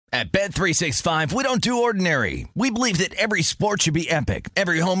At Bet365, we don't do ordinary. We believe that every sport should be epic.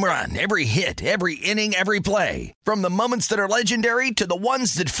 Every home run, every hit, every inning, every play. From the moments that are legendary to the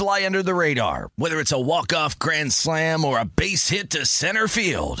ones that fly under the radar. Whether it's a walk-off grand slam or a base hit to center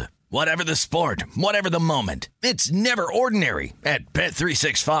field. Whatever the sport, whatever the moment. It's never ordinary at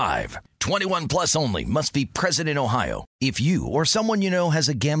Bet365. 21 plus only. Must be present in Ohio. If you or someone you know has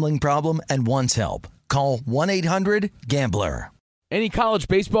a gambling problem and wants help, call 1-800-GAMBLER. Any college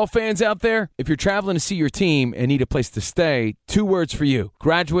baseball fans out there? If you're traveling to see your team and need a place to stay, 2 words for you: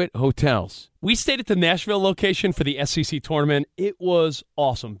 Graduate Hotels. We stayed at the Nashville location for the SEC tournament. It was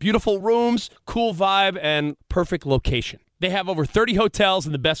awesome. Beautiful rooms, cool vibe, and perfect location. They have over 30 hotels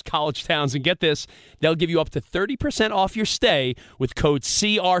in the best college towns, and get this, they'll give you up to 30% off your stay with code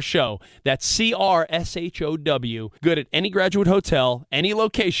CRSHOW. That's CRSHOW. Good at any Graduate Hotel, any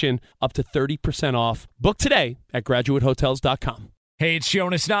location, up to 30% off. Book today at graduatehotels.com. Hey, it's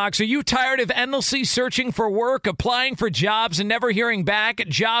Jonas Knox. Are you tired of endlessly searching for work, applying for jobs, and never hearing back?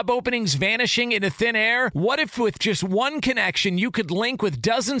 Job openings vanishing into thin air? What if with just one connection, you could link with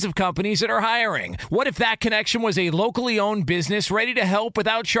dozens of companies that are hiring? What if that connection was a locally owned business ready to help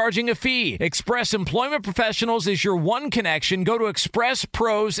without charging a fee? Express Employment Professionals is your one connection. Go to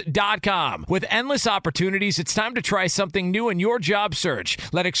expresspros.com. With endless opportunities, it's time to try something new in your job search.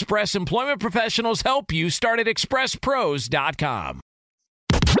 Let Express Employment Professionals help you. Start at expresspros.com.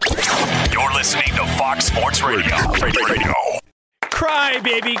 You're listening to Fox Sports Radio. Cry,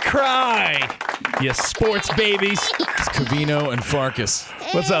 baby, cry. You sports babies. It's Covino and Farkas.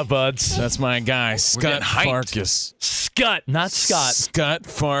 What's up, buds? That's my guy, Scott Farkas. Scott, not Scott. Scott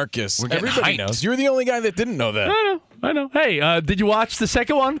Farkas. Everybody hyped. knows. You're the only guy that didn't know that. I know. Hey, did you watch the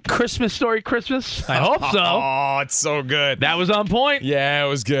second one? Christmas Story Christmas? I hope so. Oh, it's so good. That was on point. Yeah, it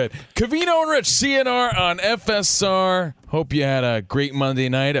was good. Covino and Rich, CNR on FSR. Hope you had a great Monday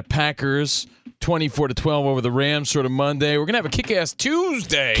night at Packers. 24-12 over the Rams sort of Monday. We're going to have a kick-ass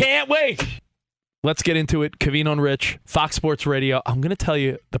Tuesday. Can't wait. Let's get into it. Covino and Rich, Fox Sports Radio. I'm going to tell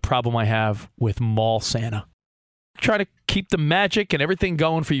you the problem I have with Mall Santa. Try to keep the magic and everything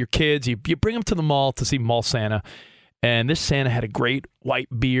going for your kids. You bring them to the mall to see Mall Santa. And this Santa had a great white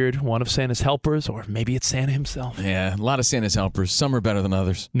beard, one of Santa's helpers, or maybe it's Santa himself. Yeah, a lot of Santa's helpers. Some are better than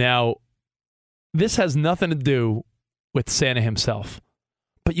others. Now, this has nothing to do with Santa himself.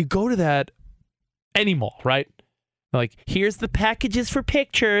 But you go to that any mall, right? Like, here's the packages for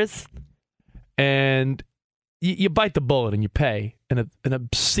pictures. And you bite the bullet and you pay an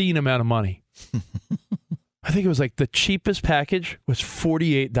obscene amount of money. I think it was like the cheapest package was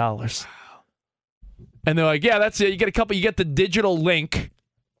 $48. And they're like, yeah, that's it. You get the digital link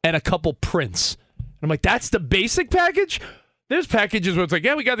and a couple prints. And I'm like, that's the basic package? There's packages where it's like,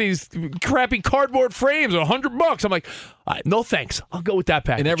 yeah, we got these crappy cardboard frames, $100. I'm like, all right, no thanks. I'll go with that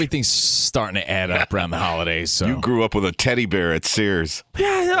package. And everything's starting to add up around the holidays. So you grew up with a teddy bear at Sears.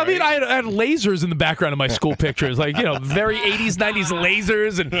 Yeah, I mean, I had lasers in the background of my school pictures, like, very 80s, 90s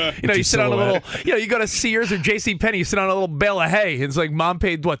lasers, and you sit on a little, you go to Sears or JCPenney, you sit on a little bale of hay. It's like mom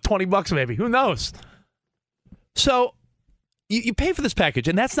paid what, $20 maybe? Who knows? So you pay for this package,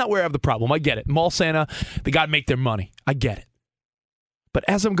 and that's not where I have the problem. I get it. Mall Santa, they got to make their money. I get it. But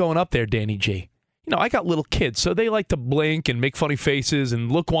as I'm going up there, Danny G, I got little kids, so they like to blink and make funny faces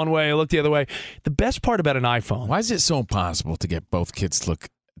and look one way, look the other way. The best part about an iPhone. Why is it so impossible to get both kids to look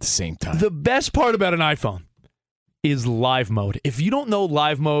at the same time? The best part about an iPhone is live mode. If you don't know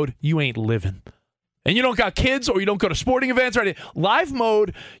live mode, you ain't living. And you don't got kids or you don't go to sporting events or anything. Live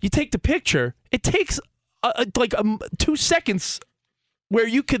mode, you take the picture, it takes 2 seconds where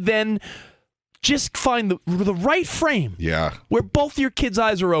you could then just find the right frame. Yeah. Where both your kids'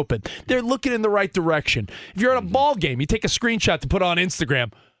 eyes are open. They're looking in the right direction. If you're at a ball game, you take a screenshot to put on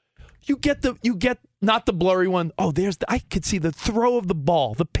Instagram. You get not the blurry one. Oh, I could see the throw of the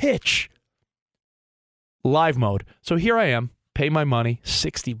ball, the pitch. Live mode. So here I am, pay my money,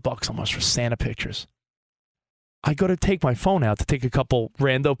 $60 almost for Santa pictures. I go to take my phone out to take a couple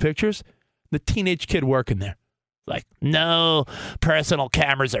rando pictures. The teenage kid working there. Like, no personal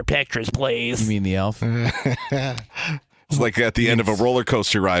cameras or pictures, please. You mean the elf? It's like at the end of a roller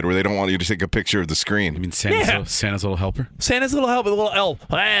coaster ride where they don't want you to take a picture of the screen. You mean Santa's little helper? Santa's little helper, the little elf.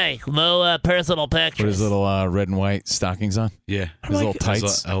 Hey, no personal pictures. With his little red and white stockings on? Yeah. His little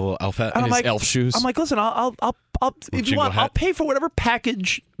tights. A little elf hat. And his elf shoes. I'm like, listen, I'll if you want, I'll pay for whatever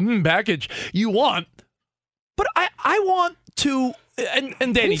package you want. But I want to...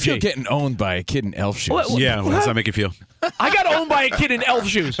 And Danny G. You're G. getting owned by a kid in elf shoes. What does that make you feel? I got owned by a kid in elf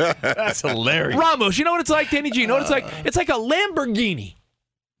shoes. That's hilarious. Ramos, you know what it's like, Danny G? You know what it's like? It's like a Lamborghini.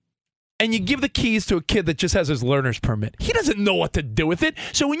 and you give the keys to a kid that just has his learner's permit. He doesn't know what to do with it.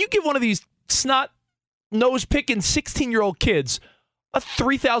 So when you give one of these snot, nose-picking 16-year-old kids a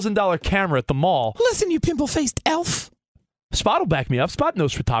 $3,000 camera at the mall. Listen, you pimple-faced elf. Spot will back me up. Spot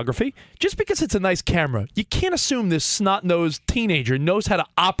knows photography. Just because it's a nice camera, you can't assume this snot-nosed teenager knows how to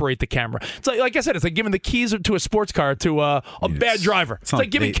operate the camera. It's like I said, it's like giving the keys to a sports car to a bad driver. It's like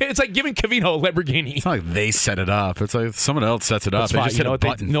giving Cavino a Lamborghini. It's not like they set it up. It's like someone else sets it up. That's They fine. just hit a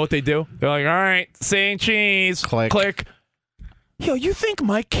button. You know what they do? They're like, all right, saying cheese. Click. Yo, you think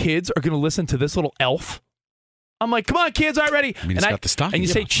my kids are going to listen to this little elf? I'm like, come on, kids, all right, ready? I mean, it's got the stock. And you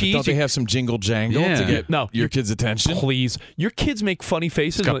say Don't cheese. they have some jingle jangle to get your kids' attention? Please. Your kids make funny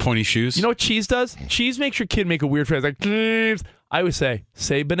faces. It's got pointy shoes. You know what cheese does? Cheese makes your kid make a weird face. Like, cheese. I always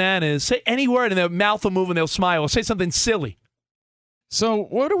say bananas. Say any word, and their mouth will move and they'll smile. Or say something silly. So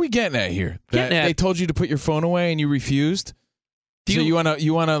what are we getting at here? They told you to put your phone away and you refused? So you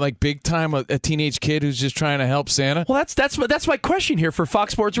wanna like big time a teenage kid who's just trying to help Santa? Well, that's my question here for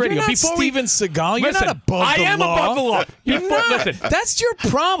Fox Sports Radio. You're not Steven Seagal. You're not above the law. I am above the law. You're not. Listen, that's your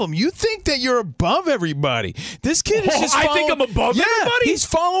problem. You think that you're above everybody. This kid is just. I think I'm above everybody. He's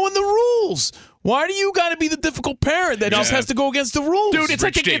following the rules. Why do you got to be the difficult parent that just has to go against the rules? Dude, it's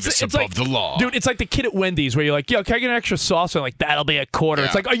Rich like Davis above the law. Dude, it's like the kid at Wendy's where you're like, yo, can I get an extra sauce? And like, that'll be a quarter. Yeah.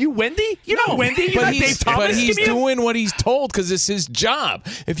 It's like, are you Wendy? You're not Wendy. You're not Dave Thomas. But he's doing what he's told because it's his job.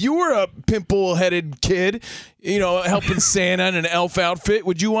 If you were a pimple-headed kid, helping Santa in an elf outfit,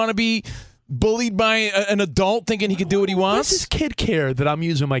 would you want to be bullied by an adult thinking he can do what he wants? Why does this kid care that I'm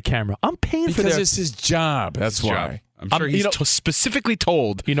using my camera? I'm paying for because their... it's his job. That's why. I'm sure he's specifically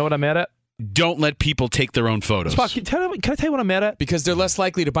told. You know what I'm mad at? Don't let people take their own photos. Spock, can I tell you what I'm mad at? Because they're less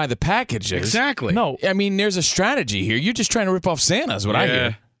likely to buy the packages. Exactly. No. I mean, there's a strategy here. You're just trying to rip off Santa is what I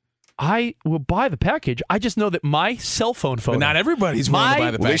hear. I will buy the package. I just know that my cell phone photo... But not everybody's willing to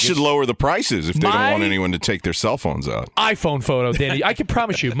buy the package. They should lower the prices if they don't want anyone to take their cell phones out. iPhone photo, Danny. I can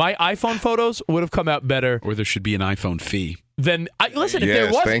promise you, my iPhone photos would have come out better. Or there should be an iPhone fee. Then, listen, if Yes,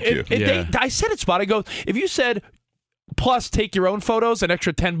 there was... thank you. I said it, Spot. I go, if you said... Plus, take your own photos, an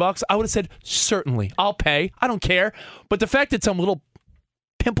extra $10. I would have said, certainly, I'll pay. I don't care. But the fact that some little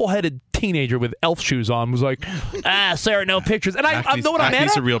pimple-headed teenager with elf shoes on was like, Sarah, no pictures. And I know what I'm mad at.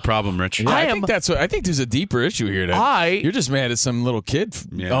 Acne's a real problem, Rich. Yeah, I think there's a deeper issue here. You're just mad at some little kid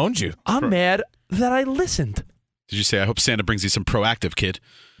owned you. I'm mad that I listened. Did you say, I hope Santa brings you some proactive kid?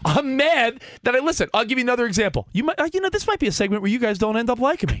 I'm mad that I listened. I'll give you another example. You might, this might be a segment where you guys don't end up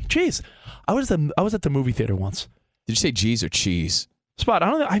liking me. Jeez, I was at the movie theater once. Did you say G's or cheese? Spot, I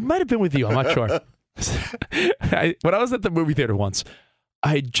don't know. I might have been with you. I'm not sure. When I was at the movie theater once,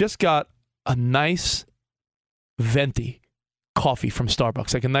 I just got a nice venti coffee from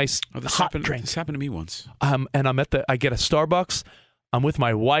Starbucks, like a nice hot drink. This happened to me once. And I get a Starbucks. I'm with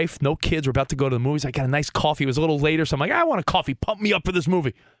my wife, no kids. We're about to go to the movies. I got a nice coffee. It was a little later, so I'm like, I want a coffee. Pump me up for this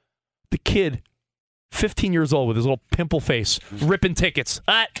movie. The kid, 15 years old with his little pimple face, ripping tickets.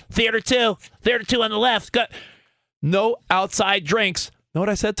 Theater 2 on the left. No outside drinks. Know what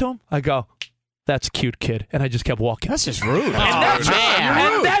I said to him? I go, that's a cute kid. And I just kept walking. That's just rude.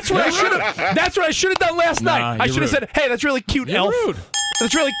 That's what I should have done last night. I should have said, hey, that's really cute, elf. Rude.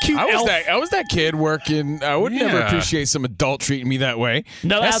 That's really cute, elf. I was that kid working. I would never appreciate some adult treating me that way.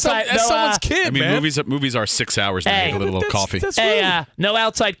 That's someone's kid, I mean, man. movies are 6 hours to make a little coffee. That's rude. No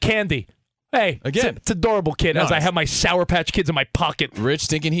outside candy. Hey, again, it's adorable, kid. As I have my Sour Patch Kids in my pocket. Rich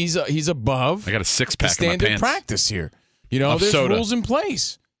thinking he's above. I got a 6-pack in my standard pants. practice here. There's soda. rules in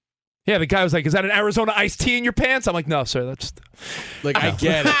place. Yeah, the guy was like, "Is that an Arizona iced tea in your pants?" I'm like, "No, sir, that's." Like, I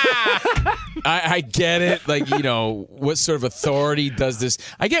get it. I get it. Like, what sort of authority does this?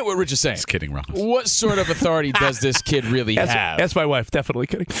 I get what Rich is saying. Just kidding, Ron. What sort of authority does this kid really have? That's my wife. Definitely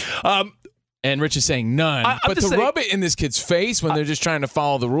kidding. And Rich is saying none. But to rub it in this kid's face when they're just trying to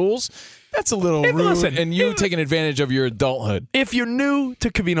follow the rules, that's a little rude. Listen, and you taking advantage of your adulthood. If you're new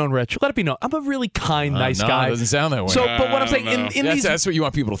to Cavino and Rich, let it be known. I'm a really kind, nice guy. It doesn't sound that way. So, but what I'm saying, that's what you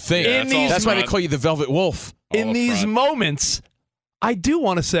want people to think. That's why they call you the Velvet Wolf. In these moments, I do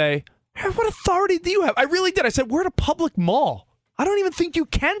want to say, hey, what authority do you have? I really did. I said, we're at a public mall. I don't even think you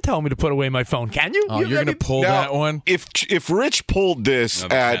can tell me to put away my phone. Can you? You're going to pull that one? If Rich pulled this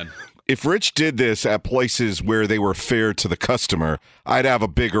If Rich did this at places where they were fair to the customer, I'd have a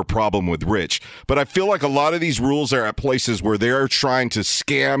bigger problem with Rich. But I feel like a lot of these rules are at places where they're trying to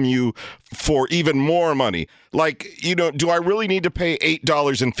scam you for even more money. Like, do I really need to pay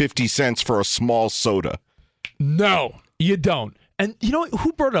 $8.50 for a small soda? No, you don't. And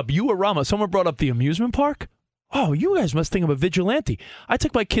who brought it up? You or Rama? Someone brought up the amusement park? Oh, you guys must think I'm a vigilante. I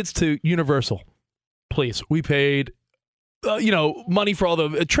took my kids to Universal. Please, we paid money for all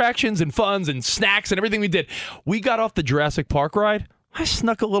the attractions and funds and snacks and everything we did. We got off the Jurassic Park ride. I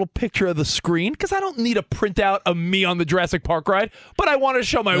snuck a little picture of the screen because I don't need a printout of me on the Jurassic Park ride, but I want to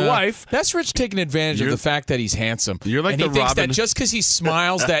show my wife. That's Rich taking advantage of the fact that he's handsome. You're like and the he thinks Robin. that just because he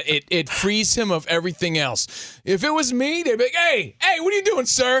smiles that it frees him of everything else. If it was me, they'd be like, hey, what are you doing,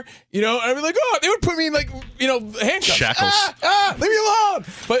 sir? I'd be like, oh, they would put me in handcuffs. Shackles. Leave me alone.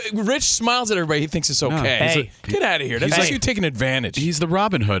 But Rich smiles at everybody. He thinks it's okay. Hey. He's like, get out of here. That's just you taking advantage. He's the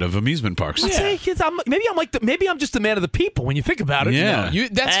Robin Hood of amusement parks. Maybe I'm just a man of the people when you think about it. Yeah.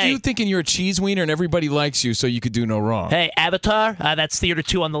 That's you thinking you're a cheese wiener and everybody likes you, so you could do no wrong. Hey, Avatar, that's Theater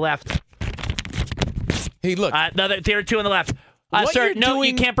 2 on the left. Hey, look. Another Theater 2 on the left. What Sir, you're no,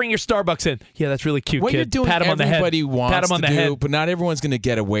 doing- you can't bring your Starbucks in. Yeah, that's really cute, What kid. you're doing, Pat him on the head. everybody wants Pat him on to the do, head. but not everyone's going to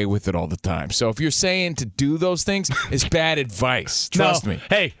get away with it all the time. So if you're saying to do those things, it's bad advice. Trust me.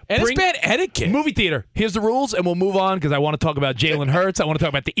 Hey, and it's bring bad etiquette. Movie theater. Here's the rules, and we'll move on because I want to talk about Jalen Hurts. I want to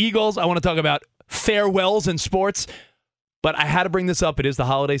talk about the Eagles. I want to talk about farewells in sports. But I had to bring this up. It is the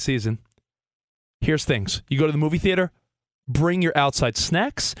holiday season. Here's things. You go to the movie theater, bring your outside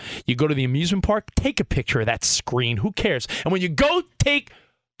snacks. You go to the amusement park, take a picture of that screen. Who cares? And when you go take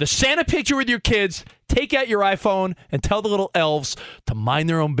the Santa picture with your kids, take out your iPhone and tell the little elves to mind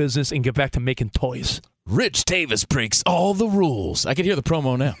their own business and get back to making toys. Rich Davis breaks all the rules. I can hear the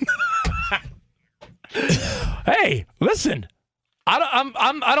promo now. Hey, listen.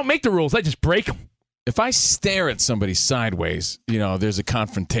 I don't make the rules. I just break them. If I stare at somebody sideways, there's a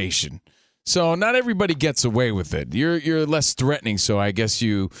confrontation. So not everybody gets away with it. You're less threatening, so I guess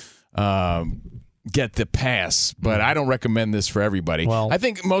you get the pass. But I don't recommend this for everybody. Well, I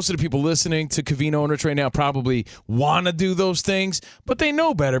think most of the people listening to Covino and Rich right now probably want to do those things, but they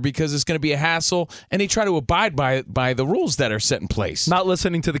know better because it's going to be a hassle, and they try to abide by the rules that are set in place. Not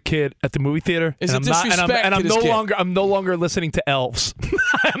listening to the kid at the movie theater. Is and a disrespect to this kid. I'm no longer listening to elves.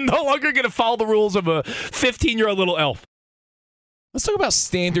 I'm no longer going to follow the rules of a 15-year-old little elf. Let's talk about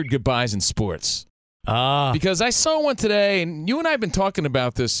standard goodbyes in sports. Because I saw one today, and you and I have been talking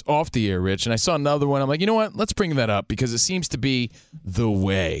about this off the air, Rich, and I saw another one. I'm like, you know what? Let's bring that up because it seems to be the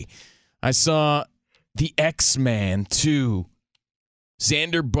way. I saw the X-Man 2,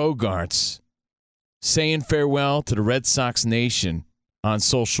 Xander Bogaerts, saying farewell to the Red Sox Nation on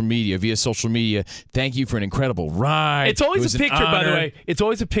via social media. Thank you for an incredible ride. It's always a picture, by the way. It's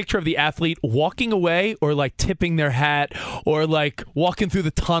always a picture of the athlete walking away or like tipping their hat or like walking through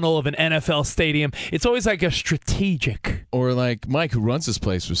the tunnel of an NFL stadium. It's always like a strategic. Or like Mike, who runs this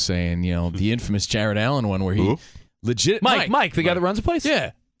place, was saying, the infamous Jared Allen one where he legit... Mike, the guy that runs the place?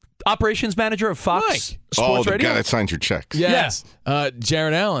 Yeah. Operations manager of Fox Sports the Radio. guy that signs your checks. Yes.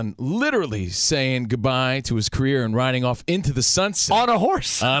 Jared Allen literally saying goodbye to his career and riding off into the sunset. On a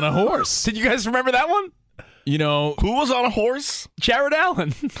horse. On a horse. Did you guys remember that one? Who was on a horse? Jared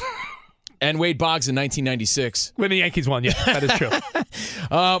Allen. And Wade Boggs in 1996. When the Yankees won, yeah, that is true.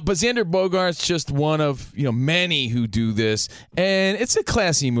 But Xander Bogaerts just one of many who do this. And it's a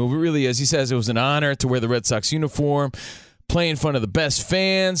classy move. It really is. He says it was an honor to wear the Red Sox uniform, play in front of the best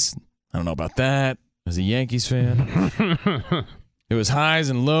fans. I don't know about that. As a Yankees fan. It was highs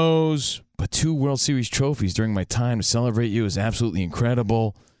and lows, but 2 World Series trophies during my time to celebrate you is absolutely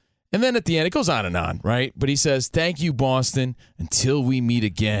incredible. And then at the end, it goes on, right? But he says, thank you, Boston, until we meet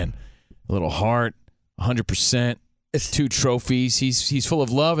again. A little heart, 100%. It's 2 trophies. He's full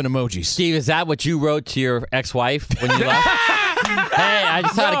of love and emojis. Steve, is that what you wrote to your ex-wife when you left? Hey, I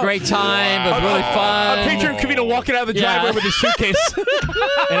just had a great time. It was really fun. A picture of Covino walking out of the driveway with his suitcase.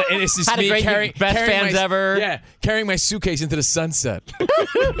 and it's just Had a me great carrying best fans my, ever. Yeah, carrying my suitcase into the sunset.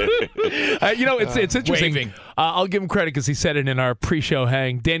 It's interesting. Waving. I'll give him credit because he said it in our pre-show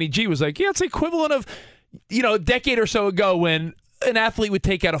hang. Danny G was like, it's the equivalent of, a decade or so ago when an athlete would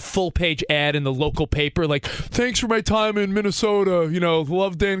take out a full-page ad in the local paper, like, thanks for my time in Minnesota,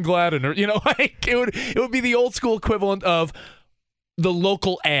 love Dan Gladden. Or, it would be the old-school equivalent of the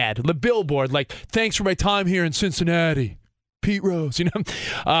local ad, the billboard, like, thanks for my time here in Cincinnati, Pete Rose,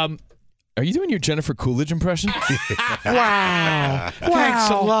 Are you doing your Jennifer Coolidge impression? Wow. Thanks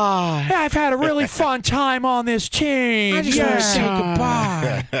a lot. Yeah, I've had a really fun time on this team. I just want to say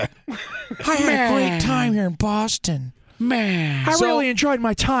goodbye. I had a great time here in Boston. Man. I really enjoyed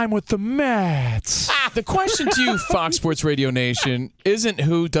my time with the Mets. The question to you, Fox Sports Radio Nation, isn't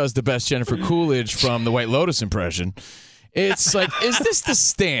who does the best Jennifer Coolidge from the White Lotus impression. It's like, is this the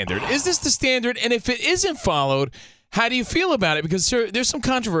standard? Is this the standard? And if it isn't followed, how do you feel about it? Because there's some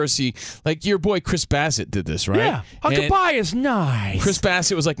controversy. Like your boy Chris Bassett did this, right? Yeah. Goodbye is nice. Chris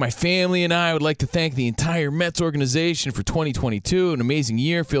Bassett was like, my family and I would like to thank the entire Mets organization for 2022, an amazing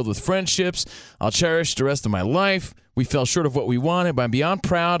year filled with friendships I'll cherish the rest of my life. We fell short of what we wanted, but I'm beyond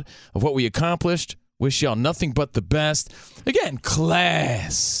proud of what we accomplished. Wish y'all nothing but the best. Again,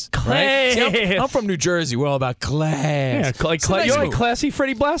 class. Right? See, I'm from New Jersey. We're all about class. Yeah, you're like classy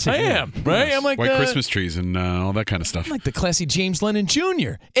Freddie Blassie. I am, right? I'm like White Christmas trees and all that kind of stuff. I'm like the classy James Lennon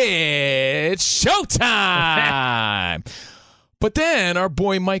Jr. It's showtime. But then our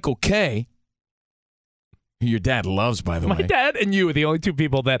boy Michael K., who your dad loves, by the way. My dad and you are the only two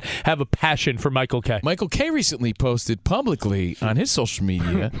people that have a passion for Michael K. Michael K. recently posted publicly on his social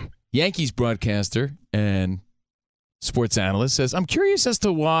media, Yankees broadcaster and sports analyst says, I'm curious as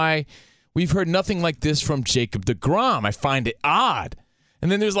to why we've heard nothing like this from Jacob deGrom. I find it odd.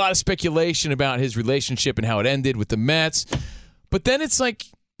 And then there's a lot of speculation about his relationship and how it ended with the Mets. But then it's like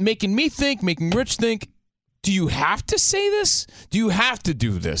making me think, making Rich think, do you have to say this? Do you have to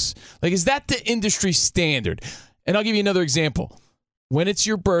do this? Like, is that the industry standard? And I'll give you another example. When it's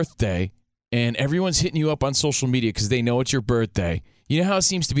your birthday and everyone's hitting you up on social media because they know it's your birthday, you know how it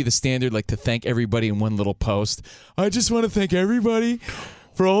seems to be the standard, like to thank everybody in one little post? I just want to thank everybody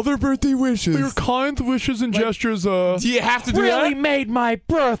for all their birthday wishes. Your kind wishes and gestures do you have to do that? really made my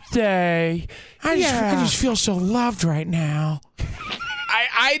birthday. I just feel so loved right now.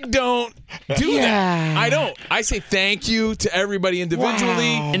 I don't do that. I don't. I say thank you to everybody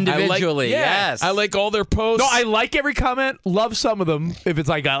individually. Wow. Individually, yes. I like all their posts. No, I like every comment. Love some of them. If it's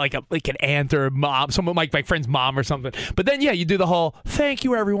like an aunt or mom, someone like my friend's mom or something. But then you do the whole thank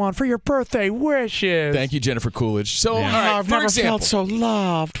you everyone for your birthday wishes. Thank you, Jennifer Coolidge. So, all right, I've for never example, felt so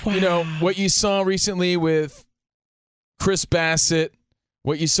loved. Wow. you know what you saw recently with Chris Bassett,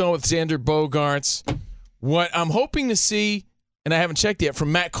 what you saw with Xander Bogaerts, what I'm hoping to see. And I haven't checked yet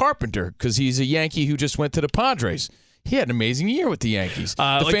from Matt Carpenter because he's a Yankee who just went to the Padres. He had an amazing year with the Yankees.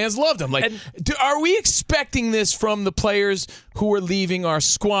 The fans loved him. Are we expecting this from the players who are leaving our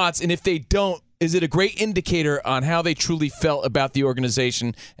squads? And if they don't, is it a great indicator on how they truly felt about the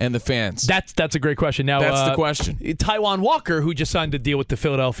organization and the fans? That's a great question. Now that's the question. Taijuan Walker, who just signed a deal with the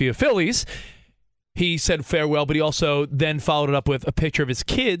Philadelphia Phillies, he said farewell, but he also then followed it up with a picture of his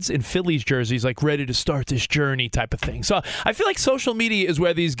kids in Phillies jerseys, like ready to start this journey type of thing. So I feel like social media is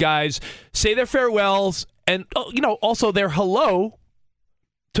where these guys say their farewells and, also their hello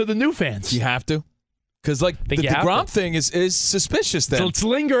to the new fans. You have to. Because, the DeGrom thing is suspicious then. So it's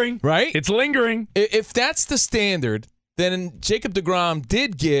lingering. Right? It's lingering. If that's the standard, then Jacob deGrom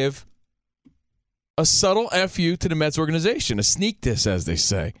did give a subtle FU to the Mets organization, a sneak diss, as they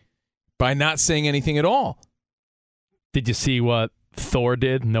say, by not saying anything at all. Did you see what Thor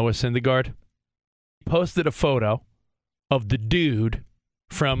did, Noah Syndergaard? Posted a photo of the dude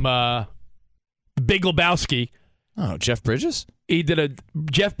from Big Lebowski. Oh, Jeff Bridges? He did a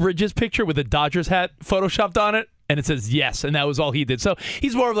Jeff Bridges picture with a Dodgers hat photoshopped on it, and it says yes, and that was all he did. So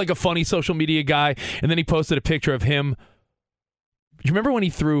he's more of like a funny social media guy, and then he posted a picture of him. Do you remember when he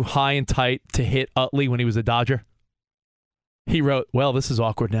threw high and tight to hit Utley when he was a Dodger? He wrote, well, this is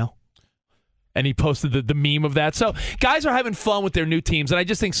awkward now. And he posted the meme of that. So guys are having fun with their new teams, and I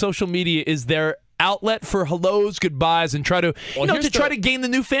just think social media is their outlet for hellos, goodbyes, and try to try to gain the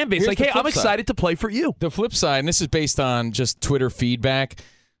new fan base. Like, hey, I'm excited to play for you. The flip side, and this is based on just Twitter feedback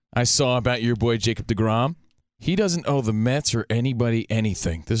I saw about your boy Jacob deGrom. He doesn't owe the Mets or anybody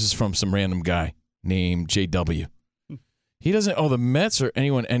anything. This is from some random guy named JW. He doesn't owe the Mets or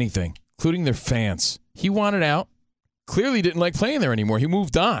anyone anything, including their fans. He wanted out. Clearly didn't like playing there anymore. He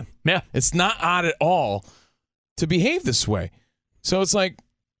moved on. Yeah. It's not odd at all to behave this way. So it's like,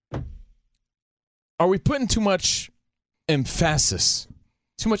 are we putting too much emphasis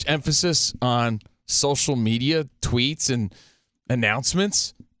on social media tweets and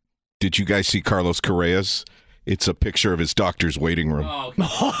announcements? Did you guys see Carlos Correa's? It's a picture of his doctor's waiting room. Oh,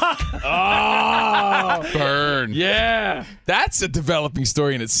 burn. Yeah. That's a developing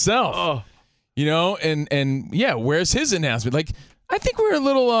story in itself. Oh. And where's his announcement? Like, I think we're a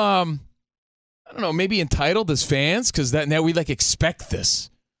little, I don't know, maybe entitled as fans because now we expect this.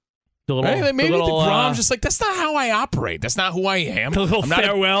 Right? Like maybe DeGrom's just like, that's not how I operate. That's not who I am. The little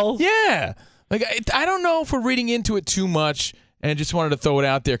farewell. Yeah. Like, I don't know if we're reading into it too much, and just wanted to throw it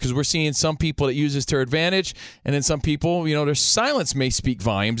out there because we're seeing some people that use this to their advantage, and then some people, their silence may speak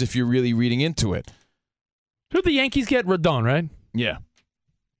volumes if you're really reading into it. Who'd the Yankees get? Rodon, right? Yeah.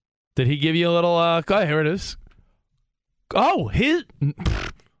 Did he give you a little, here it is. Oh,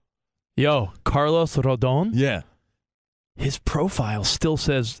 Carlos Rodon? Yeah. His profile still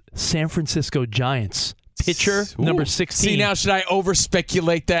says San Francisco Giants. Pitcher, number 16. See, now should I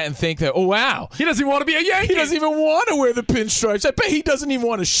over-speculate that and think that, oh, wow. He doesn't even want to be a Yankee. He doesn't even want to wear the pinstripes. I bet he doesn't even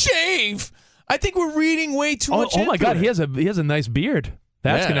want to shave. I think we're reading way too much into my God, it. he has a nice beard.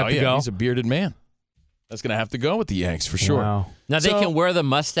 That's going to have to go. He's a bearded man. That's going to have to go with the Yanks for sure. Wow. Now, they can wear the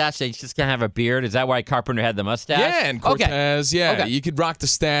mustache. They just can't have a beard. Is that why Carpenter had the mustache? Yeah, and Cortez. Yeah, Okay. you could rock the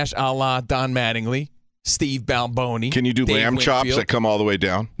stash a la Don Mattingly, Steve Balboni. Can you do Dave lamb chops Winfield. that come all the way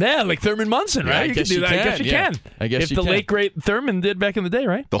down? Yeah, like Thurman Munson, right? I You guess can do you that. I can, guess you yeah. can. I guess if you the can. late great Thurman did back in the day,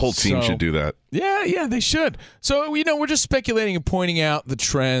 right? The whole team So- should do that. Yeah, they should. So, we're just speculating and pointing out the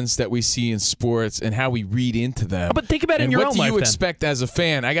trends that we see in sports and how we read into them. But think about it in and your what own do life, you then. expect as a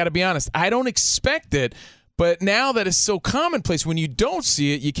fan? I got to be honest. I don't expect it, but now that it's so commonplace, when you don't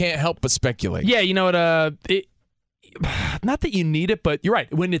see it, you can't help but speculate. Yeah, you know what? Not that you need it, but you're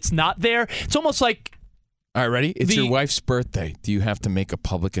right. When it's not there, it's almost like All right, ready? It's The- your wife's birthday. Do you have to make a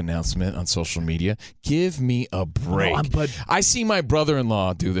public announcement on social media? Give me a break. but- I see my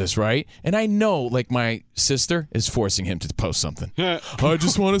brother-in-law do this, right? And I know, like, my sister is forcing him to post something. I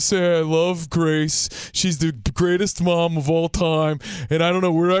just want to say I love Grace. She's the greatest mom of all time, and I don't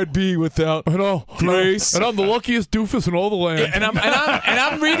know where I'd be without Grace. and I'm the luckiest doofus in all the land. Yeah, and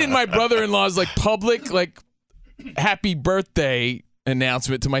I'm reading my brother-in-law's like public like happy birthday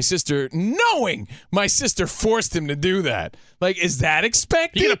announcement to my sister, knowing my sister forced him to do that. Like, is that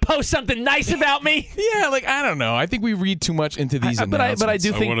expected? You gonna post something nice about me? Yeah, like I don't know. I think we read too much into these announcements. But I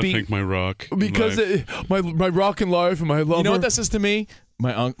do I think want to thank my rock. because life. my rock in life and my love. You know what that says to me?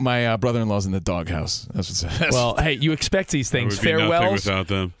 My brother-in-law's in the doghouse. That's what it says. Well, hey, you expect these There things. would be nothing Farewells, without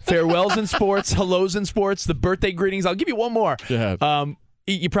them. farewells in sports, hellos in sports, the birthday greetings. I'll give you one more. Yeah.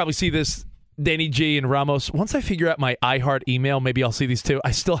 You probably see this, Danny G and Ramos. Once I figure out my iHeart email, maybe I'll see these too. I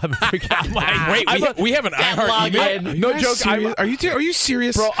still haven't figured out my. Wait, we have an iHeart email. No joke. Are you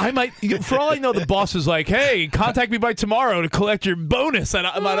serious? Bro, I might. For all I know, the boss is like, "Hey, contact me by tomorrow to collect your bonus," and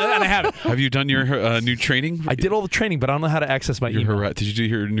I haven't. Have you done your new training? I did all the training, but I don't know how to access my email. Did you do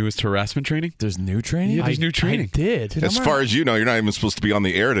your newest harassment training? There's new training? Yeah, there's new I training. did. As far as you know, you're not even supposed to be on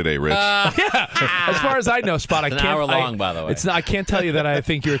the air today, Rich. As far as I know, Spot, I It's an can't. hour long, by the way. It's not. I can't tell you that I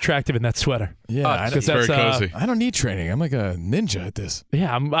think you're attractive in that sweater. Yeah, I because don't, Very that's cozy. I don't need training. I'm like a ninja at this.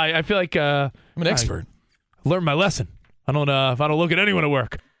 Yeah, I feel like I'm an expert. I learned my lesson. I don't. If I don't look at anyone at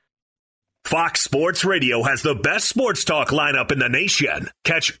work. Fox Sports Radio has the best sports talk lineup in the nation.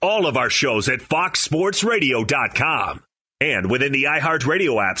 Catch all of our shows at foxsportsradio.com. And within the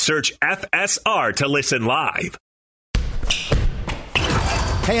iHeartRadio app, search FSR to listen live.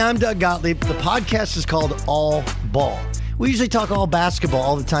 Hey, I'm Doug Gottlieb. The podcast is called All Ball. We usually talk all basketball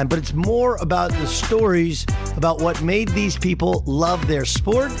all the time, but it's more about the stories about what made these people love their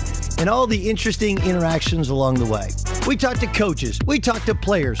sport and all the interesting interactions along the way. We talk to coaches. We talk to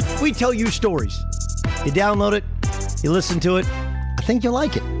players. We tell you stories. You download it. You listen to it. I think you'll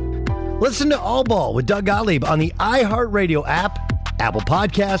like it. Listen to All Ball with Doug Gottlieb on the iHeartRadio app, Apple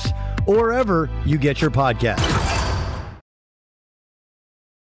Podcasts, or wherever you get your podcasts.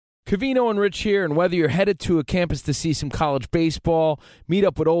 Covino and Rich here, and whether you're headed to a campus to see some college baseball, meet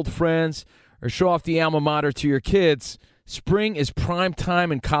up with old friends, or show off the alma mater to your kids, spring is prime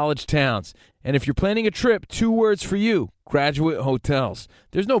time in college towns. And if you're planning a trip, 2 words for you: Graduate Hotels.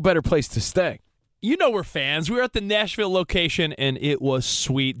 There's no better place to stay. You know we're fans. We were at the Nashville location, and it was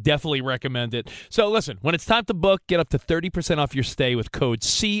sweet. Definitely recommend it. So listen, when it's time to book, get up to 30% off your stay with code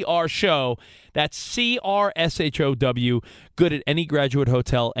CRSHOW. That's CRSHOW. Good at any Graduate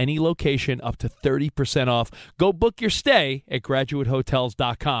Hotel, any location, up to 30% off. Go book your stay at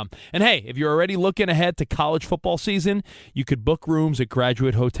graduatehotels.com. And hey, if you're already looking ahead to college football season, you could book rooms at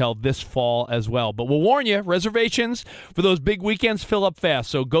Graduate Hotel this fall as well. But we'll warn you, reservations for those big weekends fill up fast,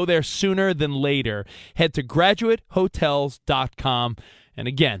 so go there sooner than later. Head to graduatehotels.com. And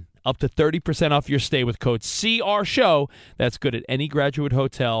again, up to 30% off your stay with code CRSHOW. That's good at any Graduate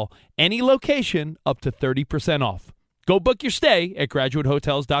Hotel, any location, up to 30% off. Go book your stay at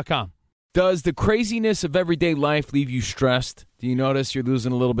graduatehotels.com. Does the craziness of everyday life leave you stressed? Do you notice you're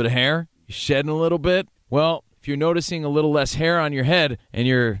losing a little bit of hair? You're shedding a little bit? Well, if you're noticing a little less hair on your head and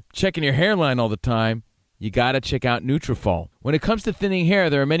you're checking your hairline all the time, you got to check out Nutrafol. When it comes to thinning hair,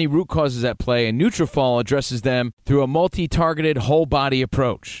 there are many root causes at play, and Nutrafol addresses them through a multi-targeted whole-body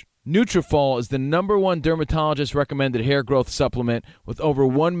approach. Nutrafol is the #1 dermatologist-recommended hair growth supplement, with over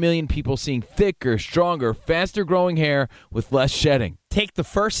 1 million people seeing thicker, stronger, faster-growing hair with less shedding. Take the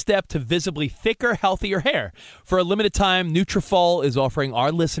first step to visibly thicker, healthier hair. For a limited time, Nutrafol is offering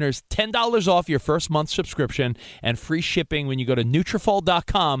our listeners $10 off your first month subscription and free shipping when you go to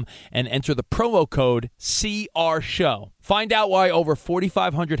Nutrafol.com and enter the promo code CRSHOW. Find out why over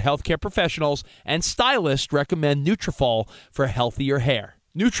 4,500 healthcare professionals and stylists recommend Nutrafol for healthier hair.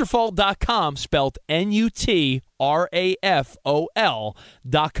 Nutrafol.com, spelled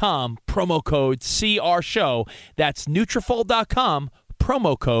Nutrafol.com, promo code CRSHOW. That's Nutrafol.com,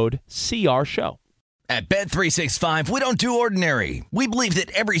 promo code CRSHOW. At Bet365, we don't do ordinary. We believe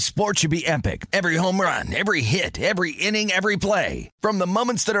that every sport should be epic. Every home run, every hit, every inning, every play. From the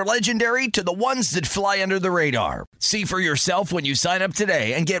moments that are legendary to the ones that fly under the radar. See for yourself when you sign up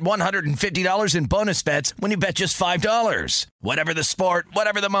today and get $150 in bonus bets when you bet just $5. Whatever the sport,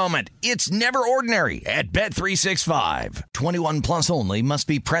 whatever the moment, it's never ordinary at Bet365. 21 plus only. Must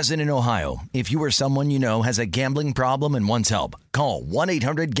be present in Ohio. If you or someone you know has a gambling problem and wants help, call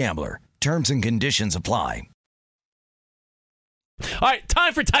 1-800-GAMBLER. Terms and conditions apply. All right,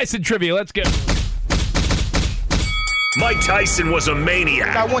 time for Tyson Trivia. Let's go. Mike Tyson was a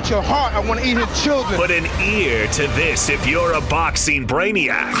maniac. I want your heart. I want to eat his children. Put an ear to this if you're a boxing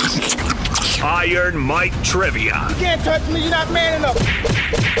brainiac. Iron Mike Trivia. You can't touch me. You're not man enough.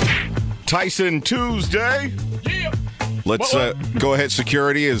 Tyson Tuesday. Yeah. Let's go ahead.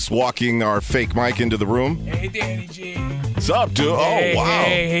 Security is walking our fake Mike into the room. Hey, Danny G. What's up, dude? Hey, oh, wow.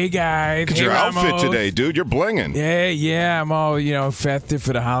 Hey, guys. Look at hey, your outfit Ramos. today, dude. You're blinging. Yeah, I'm all, festive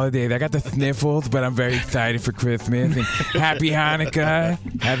for the holidays. I got the sniffles, but I'm very excited for Christmas. And happy Hanukkah.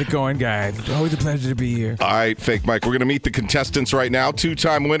 How's it going, guys? It's always a pleasure to be here. All right, fake Mike. We're going to meet the contestants right now.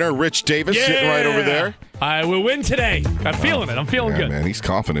 Two-time winner, Rich Davis, sitting right over there. I will win today. I'm feeling it. I'm feeling good. Man, he's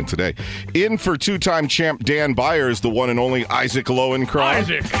confident today. In for two-time champ Dan Byers, the one and only Isaac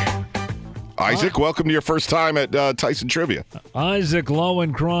Lowenkron. Isaac, welcome to your first time at Tyson Trivia. Isaac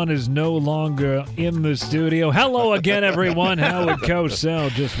Lowenkron is no longer in the studio. Hello again, everyone. Howard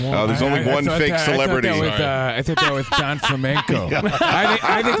Cosell just won. Oh, there's only one fake celebrity. I thought that was Don Flamenco.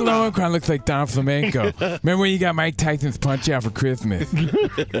 I think Lowenkron looks like Don Flamenco. Remember when you got Mike Tyson's Punch Out for Christmas?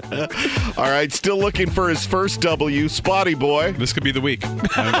 All right, still looking for his first W, Spotty Boy. This could be the week.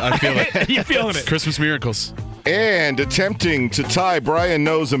 I feel it. You're feeling it. Christmas miracles. And attempting to tie Brian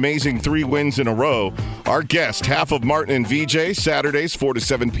Noe's amazing 3 wins in a row, our guest, half of Martin and VJ, Saturdays, 4 to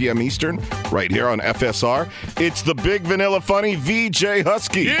 7 p.m. Eastern, right here on FSR. It's the Big Vanilla Funny, VJ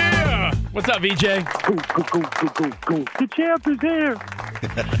Husky. Yeah! What's up, VJ? The champ is here.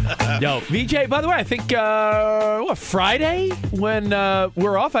 Yo, VJ, by the way, I think, Friday when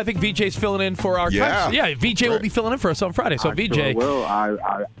we're off, I think VJ's filling in for our time. Yeah, VJ will be filling in for us on Friday. So, VJ. Sure will.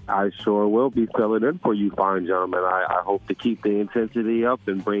 I sure will be filling in for you, fine gentlemen. I hope to keep the intensity up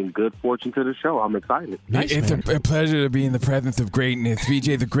and bring good fortune to the show. I'm excited. It's a pleasure to be in the presence of greatness.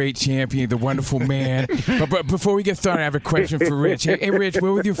 VJ, the great champion, the wonderful man. But before we get started, I have a question for Rich. Hey, Rich,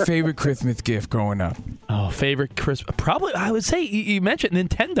 what was your favorite Christmas gift growing up? Oh, favorite Christmas? Probably, I would say, you mentioned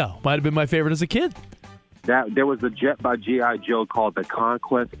Nintendo. Might have been my favorite as a kid. There was a jet by G.I. Joe called the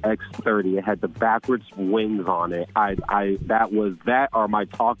Conquest X-30. It had the backwards wings on it. That or my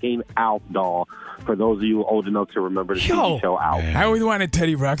talking Alf doll. For those of you old enough to remember the TV show Alf. I always wanted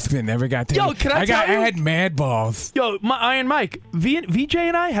Teddy Ruxpin. Never got Teddy. Yo, can I tell you? I had mad balls. Yo, Iron Mike, VJ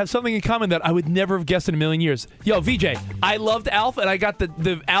and I have something in common that I would never have guessed in a million years. Yo, VJ, I loved Alf, and I got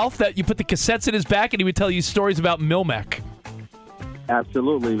the Alf that you put the cassettes in his back, and he would tell you stories about Milmac.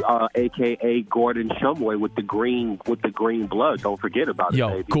 Absolutely, a.k.a. Gordon Shumway with the green blood. Don't forget about it,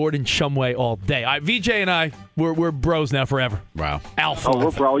 baby. Gordon Shumway all day. VJ and I, we're bros now forever. Wow. Alf. Oh,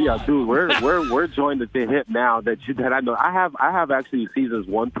 we're bro. Yeah, dude, we're joined at the hip now. That I know. I have actually seasons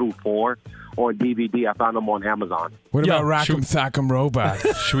 1 through 4 on DVD. I found them on Amazon. What about Rock'em Sock'em Robot?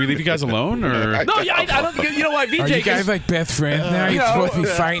 Should we leave you guys alone? Or No, I don't. You know what, VJ? Are you guys like best friends now? You're supposed to be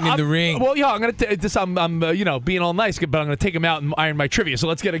fighting in the ring. Well, yeah, I'm gonna I'm being all nice, but I'm gonna take him out and iron my trivia. So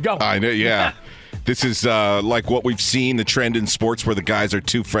let's get it going. I know, yeah. This is like what we've seen, the trend in sports where the guys are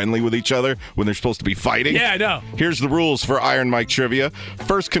too friendly with each other when they're supposed to be fighting. Yeah, I know. Here's the rules for Iron Mike Trivia.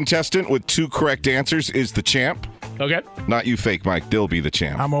 First contestant with 2 correct answers is the champ. Okay. Not you, fake Mike. They'll be the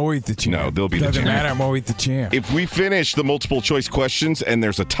champ. I'm always the champ. No, they'll be the champ. Doesn't matter. I'm always the champ. If we finish the multiple choice questions and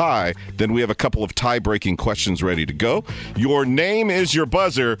there's a tie, then we have a couple of tie-breaking questions ready to go. Your name is your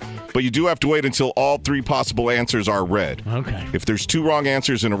buzzer, but you do have to wait until all 3 possible answers are read. Okay. If there's 2 wrong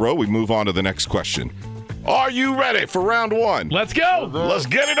answers in a row, we move on to the next question. Are you ready for round 1? Let's go. Let's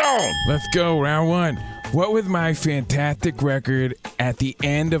get it on. Let's go. Round 1. What was my fantastic record at the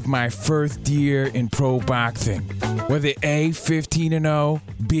end of my first year in pro boxing? Was it A, 15-0,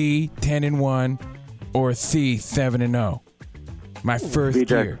 B, 10-1, or C, 7-0? My first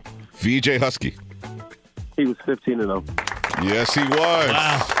year. VJ Husky. He was 15-0. Yes, he was.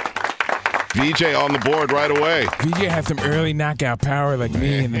 Wow. VJ on the board right away. VJ had some early knockout power like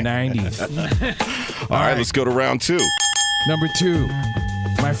me in the 90s. All right, let's go to round 2. Number 2.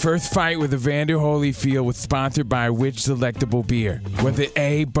 My first fight with Evander Holyfield was sponsored by which selectable beer? Was it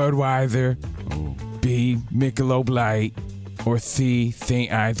A, Budweiser, B, Michelob Light, or C,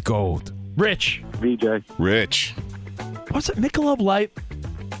 St. Ives Gold? Rich. VJ. Rich. What's it? Michelob Light?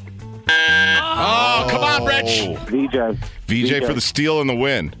 Oh, come on, Rich. VJ for the steal and the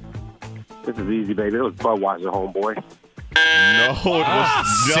win. This is easy, baby. It was Budweiser, homeboy. No, it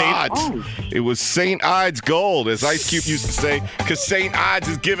was not. It was St. Ides Gold, as Ice Cube used to say, because St. Ides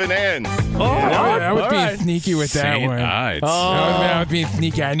is giving ends. I was being sneaky with that Saint one. Ides. I was being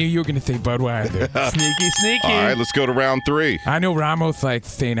sneaky. I knew you were going to say Budweiser. Sneaky. All right, let's go to round 3. I know Ramos likes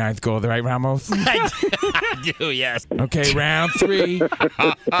St. Ides Gold, right, Ramos? I do, yes. Okay, round 3.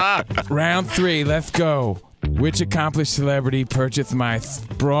 Round 3, let's go. Which accomplished celebrity purchased my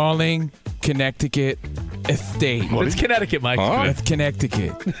sprawling Connecticut estate? It's Connecticut, Mike. It's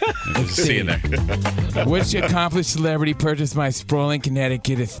Connecticut. See you there. Which accomplished celebrity purchased my sprawling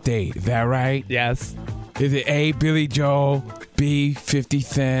Connecticut estate? Is that right? Yes. Is it A, Billy Joel, B, 50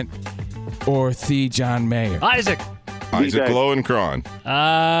 Cent, or C, John Mayer? Isaac. Isaac Lowenkron.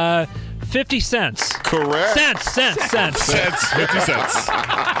 50 cents. Correct. Cents. 50 cents.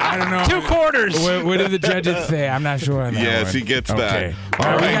 I don't know. 2 quarters. What did the judges say? I'm not sure on that Yes, one. he gets Okay. that. All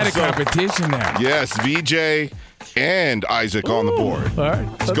right, we got a so- competition now. Yes, VJ and Isaac on the board. All right.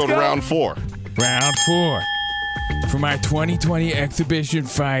 Let's go to round 4. Round 4. For my 2020 exhibition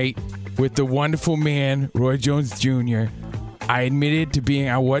fight with the wonderful man, Roy Jones Jr., I admitted to being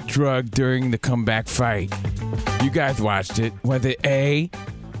on what drug during the comeback fight? You guys watched it. Was it A,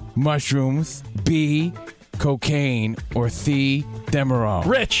 mushrooms, B, cocaine, or C, Demerol?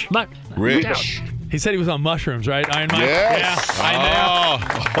 Rich. Rich. He said he was on mushrooms, right? Iron Mike? Yes. Yeah. I know.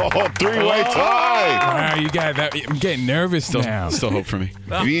 Oh, 3-way tie. Wow, you guys, I'm getting nervous now. Still hope for me.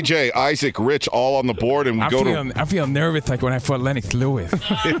 VJ, Isaac, Rich, all on the board, and I feel nervous like when I fought Lennox Lewis.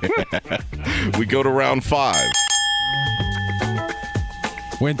 we go to round 5.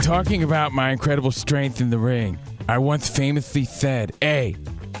 When talking about my incredible strength in the ring, I once famously said, A,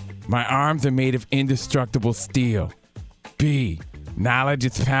 my arms are made of indestructible steel. B, knowledge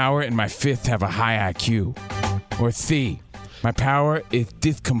is power and my fists have a high IQ. Or C, my power is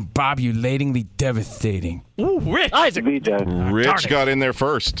discombobulatingly devastating. Ooh, Rich. Isaac. Rich got in there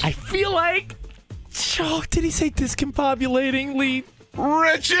first. I feel like. Oh, did he say discombobulatingly?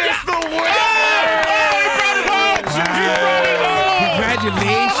 Rich is the winner!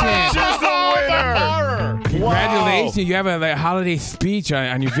 Congratulations. Rich is the winner! Congratulations. You have a holiday speech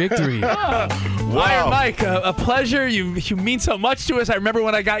on your victory. Iron Mike, a pleasure. You mean so much to us. I remember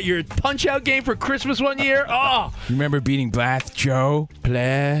when I got your Punch-Out game for Christmas one year. Oh, You remember beating Blast Joe?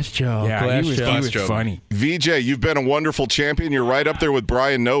 Blast Joe. Yeah, he was funny. VJ, you've been a wonderful champion. You're right up there with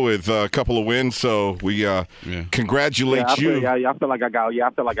Brian Noe with a couple of wins, so we congratulate you. I feel like I got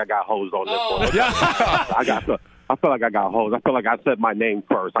hosed on this one. I feel like I got hosed. I feel like I said my name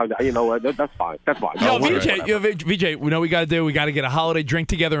first. You know what? That's fine. That's fine. Yo, VJ, we know what we got to do. We got to get a holiday drink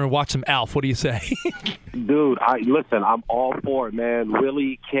together and watch some Alf. What do you say? Dude, listen, I'm all for it, man.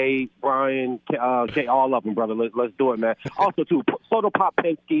 Willie, Kate, Brian, Kate, all of them, brother. Let's do it, man. Also, too, Soto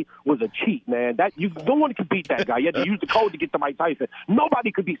Popinski was a cheat, man. No one could beat that guy. You had to use the code to get to Mike Tyson.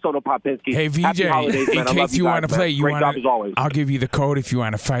 Nobody could beat Soto Popinski. Hey, VJ, Happy holidays, man. in case you want to play, Great job as always. I'll give you the code if you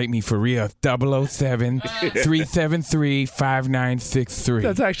want to fight me for real. 007-373-5963.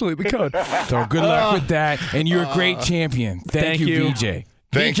 That's actually the code. So good luck with that, and you're a great champion. Thank you, VJ.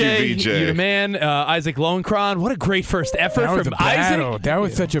 Thank you, VJ. You're the man. Isaac Lowenkron. What a great first effort That was from a battle. Isaac. That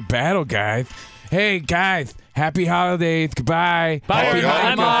was such a battle, guys. Hey, guys. Happy holidays. Goodbye. Bye, Happy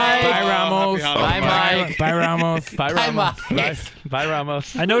Mike. holidays. Bye, Ramos. Bye, Mike. Bye, Ramos. Bye, Ramos. Bye,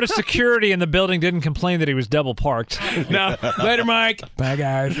 Ramos. I noticed security in the building didn't complain that he was double parked. No. Later, Mike. Bye,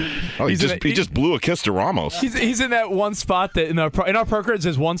 guys. Oh, he just blew a kiss to Ramos. He's in that one spot that in our park garage,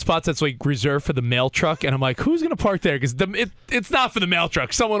 there's one spot that's like reserved for the mail truck, and I'm like, who's gonna park there? Because it's not for the mail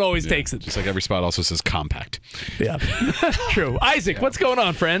truck. Someone always takes it. Just like every spot also says compact. Yeah, true. Isaac, what's going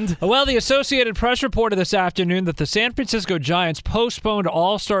on, friend? Well, the Associated Press reported this afternoon that the San Francisco Giants postponed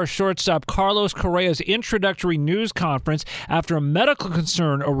All-Star shortstop Carlos Correa's introductory news conference after a medical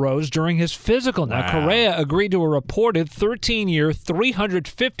concern arose during his physical. Now, Correa agreed to a reported 13-year,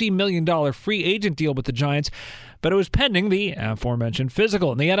 $350 million free agent deal with the Giants, but it was pending the aforementioned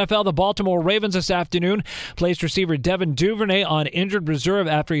physical. In the NFL, the Baltimore Ravens this afternoon placed receiver Devin Duvernay on injured reserve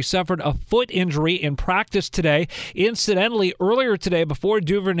after he suffered a foot injury in practice today. Incidentally, earlier today, before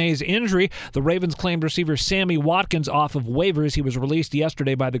Duvernay's injury, the Ravens claimed receiver Sammy Watkins off of waivers. He was released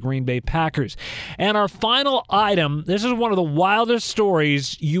yesterday by the Green Bay Packers. And our final item, this is one of the wildest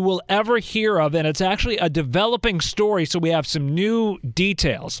stories you will ever hear of, and it's actually a developing story, so we have some new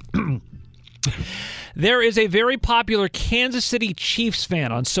details. There is a very popular Kansas City Chiefs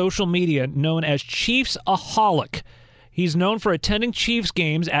fan on social media known as Chiefs-aholic. He's known for attending Chiefs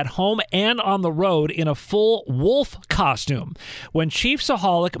games at home and on the road in a full wolf costume. When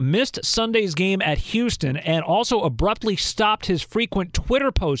Chiefsaholic missed Sunday's game at Houston and also abruptly stopped his frequent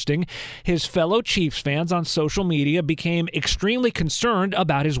Twitter posting, his fellow Chiefs fans on social media became extremely concerned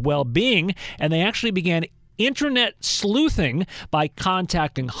about his well-being, and they actually began internet sleuthing by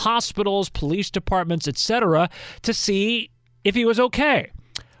contacting hospitals, police departments, etc. to see if he was okay.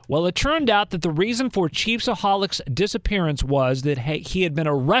 Well, it turned out that the reason for Chiefsaholic's disappearance was that he had been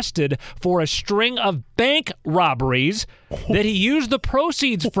arrested for a string of bank robberies that he used the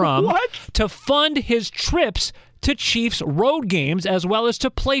proceeds from to fund his trips to Chiefs road games, as well as to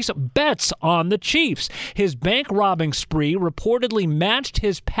place bets on the Chiefs. His bank robbing spree reportedly matched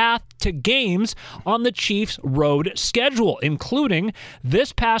his path to games on the Chiefs road schedule, including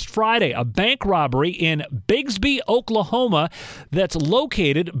this past Friday, a bank robbery in Bigsby, Oklahoma, that's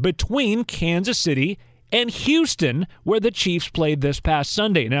located between Kansas City and Houston, where the Chiefs played this past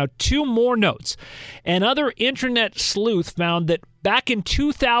Sunday. Now, two more notes. Another internet sleuth found that back in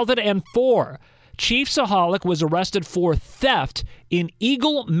 2004, Chiefsaholic was arrested for theft in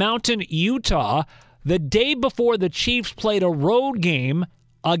Eagle Mountain, Utah, the day before the Chiefs played a road game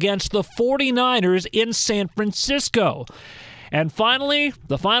against the 49ers in San Francisco. And finally,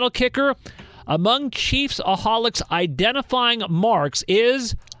 the final kicker, among Chiefsaholic's identifying marks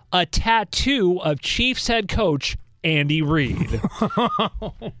is a tattoo of Chiefs head coach Andy Reid.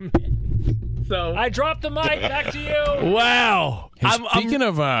 So I dropped the mic. Back to you. Wow.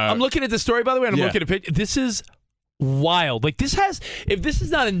 I'm looking at the story, by the way, and I'm looking at a picture. This is wild. Like, if this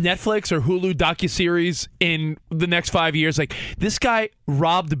is not a Netflix or Hulu docuseries in the next 5 years, like, this guy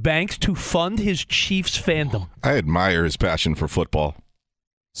robbed banks to fund his Chiefs fandom. I admire his passion for football.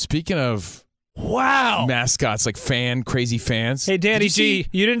 Speaking of wow mascots, like crazy fans. Hey, Danny G,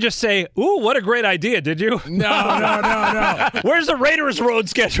 you didn't just say, ooh, what a great idea, did you? No. Where's the Raiders road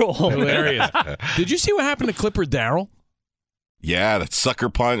schedule? Hilarious. Did you see what happened to Clipper Darrell? Yeah, that sucker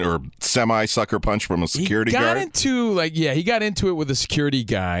punch or semi-sucker punch from a security guard. He got into it with a security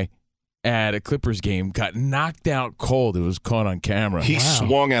guy at a Clippers game, got knocked out cold. It was caught on camera. He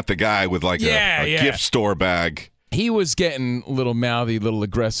swung at the guy with a gift store bag. He was getting a little mouthy, a little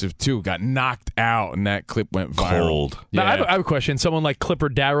aggressive, too. Got knocked out, and that clip went viral. Cold. Now, I have a question. Someone like Clipper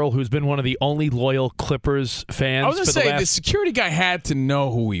Darrell, who's been one of the only loyal Clippers fans. I was going to say, the security guy had to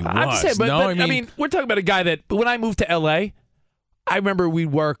know who he was. I'm just saying, I mean, we're talking about a guy that, when I moved to L.A., I remember we'd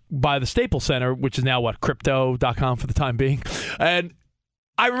work by the Staples Center, which is now, Crypto.com for the time being. And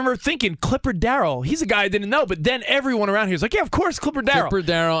I remember thinking, Clipper Darrell, he's a guy I didn't know. But then everyone around here is like, yeah, of course, Clipper Darrell. Clipper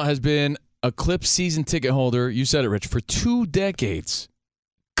Darrell has been a Clips season ticket holder, you said it, Rich, for 2 decades.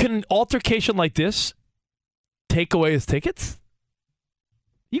 Can an altercation like this take away his tickets?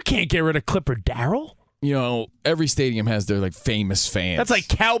 You can't get rid of Clipper Darrell. You know, every stadium has their famous fans. That's like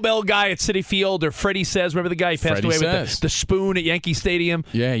Cowbell guy at Citi Field, or Freddie Says. Remember the guy who passed away with the spoon at Yankee Stadium?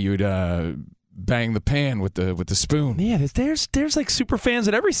 Yeah, you'd bang the pan with the spoon. Yeah, there's like super fans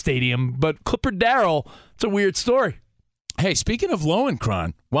at every stadium, but Clipper Darrell, it's a weird story. Hey, speaking of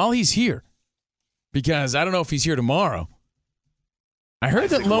Lowenkron, while he's here, because I don't know if he's here tomorrow, I heard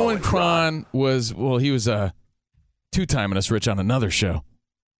that Lowenkron was two-timing us, Rich, on another show.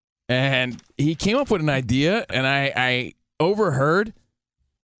 And he came up with an idea, and I overheard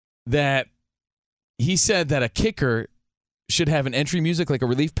that he said that a kicker should have an entry music like a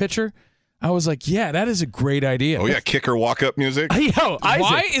relief pitcher. I was like, yeah, that is a great idea. Oh, yeah, kicker walk-up music? Yo, Isaac,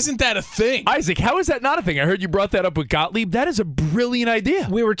 why isn't that a thing? Isaac, how is that not a thing? I heard you brought that up with Gottlieb. That is a brilliant idea.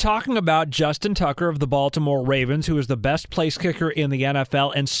 We were talking about Justin Tucker of the Baltimore Ravens, who is the best place kicker in the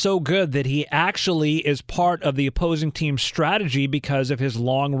NFL, and so good that he actually is part of the opposing team's strategy because of his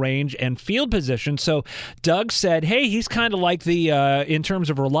long range and field position. So Doug said, hey, he's kind of like in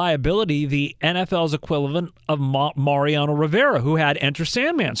terms of reliability, the NFL's equivalent of Mariano Rivera, who had Enter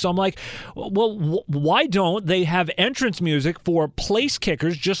Sandman. So I'm like, well, why don't they have entrance music for place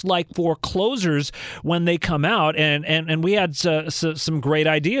kickers just like for closers when they come out? And we had some great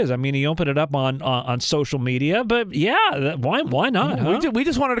ideas. I mean, he opened it up on social media, but yeah, why not? Huh? We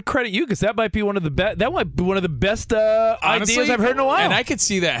just wanted to credit you because that might be one of the best. That might be one of the best ideas I've heard in a while. And I could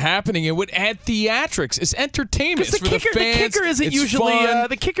see that happening. It would add theatrics. It's entertainment. It's for the fans. The kicker isn't usually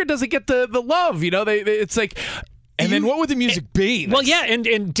the kicker doesn't get the love. You know, it's like. And then what would the music be? Well, yeah,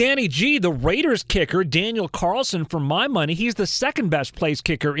 and Danny G, the Raiders kicker, Daniel Carlson, for my money, he's the second best place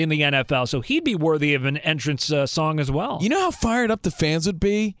kicker in the NFL, so he'd be worthy of an entrance song as well. You know how fired up the fans would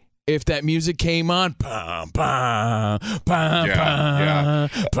be if that music came on. At the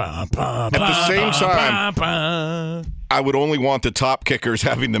same time, I would only want the top kickers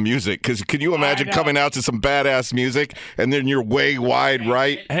having the music, because can you imagine coming out to some badass music and then you're way wide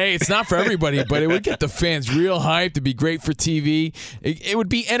right? Hey, it's not for everybody, but it would get the fans real hyped. It'd be great for TV. It would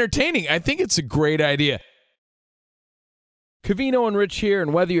be entertaining. I think it's a great idea. Covino and Rich here,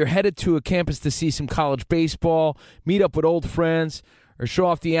 and whether you're headed to a campus to see some college baseball, meet up with old friends, or show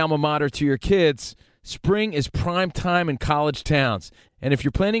off the alma mater to your kids, spring is prime time in college towns. And if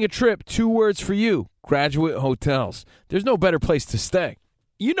you're planning a trip, 2 words for you: Graduate Hotels. There's no better place to stay.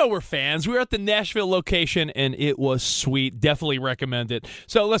 You know we're fans. We were at the Nashville location, and it was sweet. Definitely recommend it.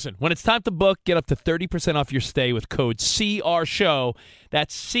 So listen, when it's time to book, get up to 30% off your stay with code CRSHOW.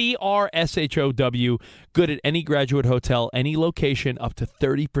 That's CRSHOW. Good at any Graduate Hotel, any location, up to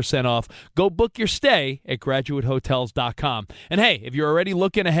 30% off. Go book your stay at graduatehotels.com. And hey, if you're already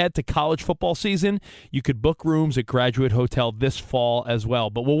looking ahead to college football season, you could book rooms at Graduate Hotel this fall as well.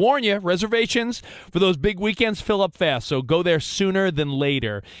 But we'll warn you, reservations for those big weekends fill up fast, so go there sooner than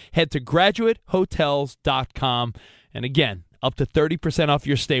later. Head to graduatehotels.com. And again, up to 30% off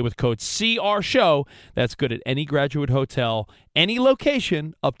your stay with code CRSHOW. That's good at any Graduate Hotel, any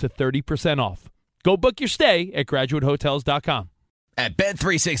location, up to 30% off. Go book your stay at graduatehotels.com. At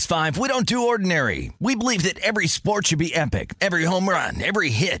Bet365, we don't do ordinary. We believe that every sport should be epic. Every home run, every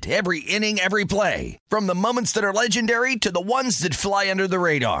hit, every inning, every play. From the moments that are legendary to the ones that fly under the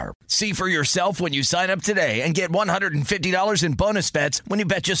radar. See for yourself when you sign up today and get $150 in bonus bets when you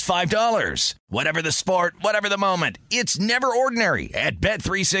bet just $5. Whatever the sport, whatever the moment, it's never ordinary at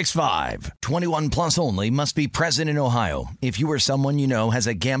Bet365. 21 plus only. Must be present in Ohio. If you or someone you know has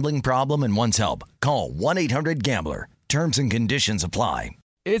a gambling problem and wants help, call 1-800-GAMBLER. Terms and conditions apply.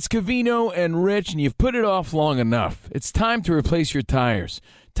 It's Covino and Rich, and you've put it off long enough. It's time to replace your tires.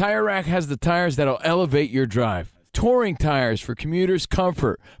 Tire Rack has the tires that'll elevate your drive. Touring tires for commuters'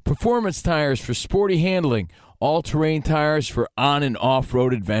 comfort, performance tires for sporty handling, all-terrain tires for on- and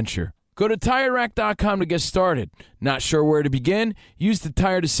off-road adventure. Go to TireRack.com to get started. Not sure where to begin? Use the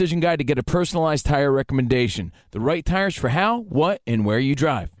Tire Decision Guide to get a personalized tire recommendation. The right tires for how, what, and where you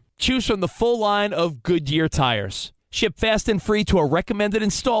drive. Choose from the full line of Goodyear tires. Ship fast and free to a recommended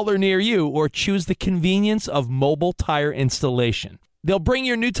installer near you, or choose the convenience of mobile tire installation. They'll bring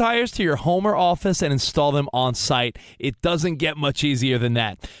your new tires to your home or office and install them on site. It doesn't get much easier than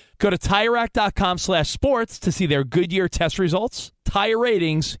that. Go to TireRack.com/sports to see their Goodyear test results, tire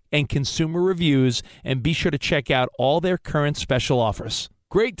ratings, and consumer reviews, and be sure to check out all their current special offers.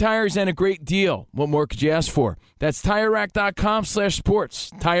 Great tires and a great deal. What more could you ask for? That's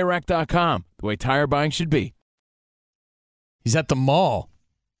TireRack.com/sports. TireRack.com, the way tire buying should be. He's at the mall.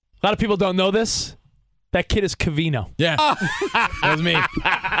 A lot of people don't know this. That kid is Covino. Yeah, that was me.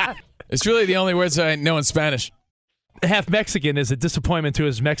 It's really the only words I know in Spanish. Half Mexican is a disappointment to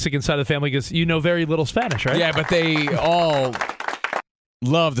his Mexican side of the family because you know very little Spanish, right? Yeah, but they all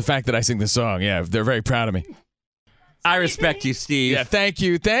love the fact that I sing this song. Yeah, they're very proud of me. I respect you, Steve. Yeah, thank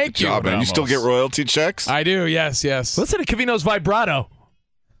you. Good job, man. You still get royalty checks? I do, yes. Listen to Covino's vibrato.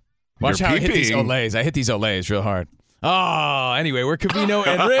 Watch how I hit these olays. I hit these olays real hard. Oh, anyway, we're Covino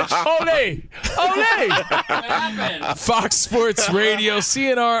and Rich. Ole! Fox Sports Radio,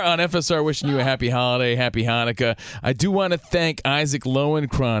 CNR on FSR, wishing you a happy holiday, happy Hanukkah. I do want to thank Isaac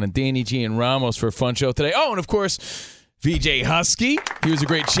Lowenkron and Danny G and Ramos for a fun show today. Oh, and of course, VJ Husky. He was a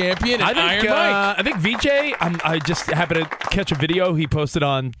great champion. And Iron Mike. I think VJ, I just happened to catch a video he posted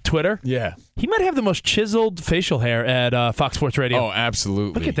on Twitter. Yeah. He might have the most chiseled facial hair at Fox Sports Radio. Oh,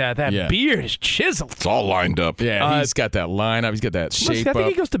 absolutely. Look at that. That beard is chiseled. It's all lined up. Yeah, he's got that line up. He's got that shape I think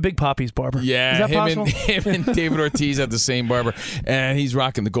he goes to Big Poppy's barber. Yeah, is that possible? him and David Ortiz have the same barber. And he's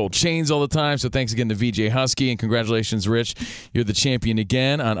rocking the gold chains all the time. So thanks again to VJ Husky. And congratulations, Rich. You're the champion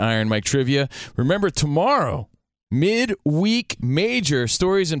again on Iron Mike Trivia. Remember, tomorrow, mid-week major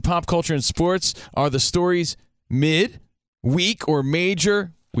stories in pop culture and sports are the stories mid-week or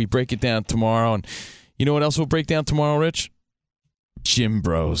major. We break it down tomorrow. And you know what else we'll break down tomorrow, Rich? Gym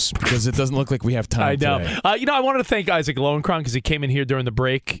Bros, because it doesn't look like we have time I know. today. I wanted to thank Isaac Lowenkron because he came in here during the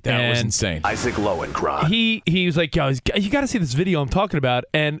break. That was insane. Isaac Lowenkron. He was like, yo, you got to see this video I'm talking about.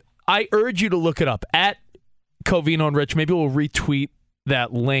 And I urge you to look it up at Covino and Rich. Maybe we'll retweet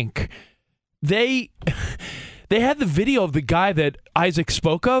that link. They had the video of the guy that Isaac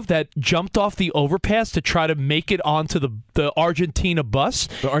spoke of that jumped off the overpass to try to make it onto the Argentina bus.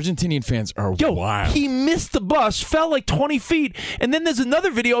 The Argentinian fans are wild. He missed the bus, fell like 20 feet, and then there's another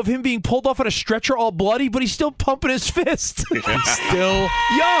video of him being pulled off on a stretcher all bloody, but he's still pumping his fist. He's still...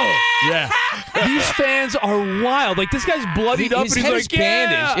 Yo! Yeah. These fans are wild. Like, this guy's bloodied up, His and he's head like, is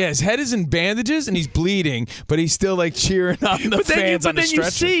bandaged. yeah. His head is in bandages, and he's bleeding, but he's still, like, cheering on the fans on the stretcher.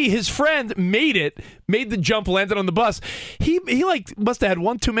 But then you see his friend made the jump, landed on the bus. He like must have had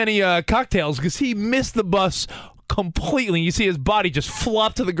one too many cocktails because he missed the bus completely. You see his body just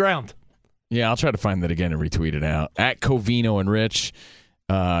flop to the ground. Yeah, I'll try to find that again and retweet it out. At Covino and Rich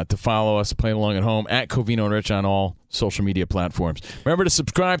to follow us, play along at home. At Covino and Rich on all social media platforms. Remember to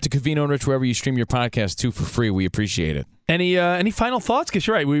subscribe to Covino and Rich wherever you stream your podcast too for free. We appreciate it. Any final thoughts? Because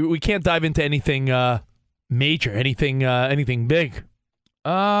you're right, we can't dive into anything major, anything big.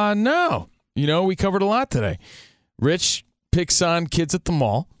 No. You know, we covered a lot today. Rich picks on kids at the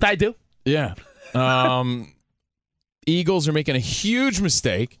mall. I do. Yeah. Eagles are making a huge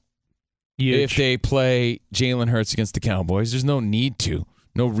mistake if they play Jalen Hurts against the Cowboys. There's no need to,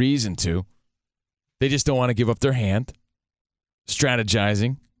 no reason to. They just don't want to give up their hand.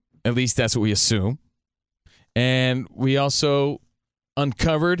 Strategizing. At least that's what we assume. And we also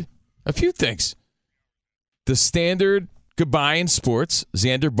uncovered a few things. The standard goodbye in sports,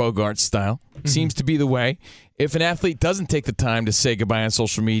 Xander Bogaerts style, seems to be the way. If an athlete doesn't take the time to say goodbye on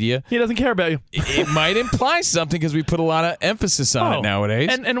social media, he doesn't care about you. It might imply something because we put a lot of emphasis on it nowadays.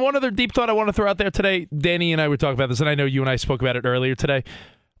 And one other deep thought I want to throw out there today, Danny and I were talking about this, and I know you and I spoke about it earlier today.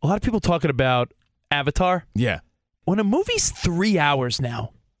 A lot of people talking about Avatar. Yeah. When a movie's 3 hours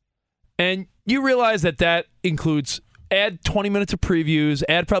now, and you realize that includes add 20 minutes of previews,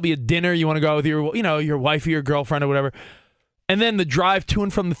 add probably a dinner you want to go with your wife or your girlfriend or whatever, and then the drive to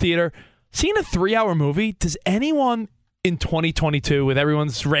and from the theater. Seeing a 3-hour movie, does anyone in 2022 with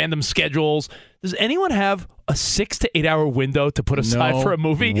everyone's random schedules, does anyone have a 6 to 8 hour window to put aside for a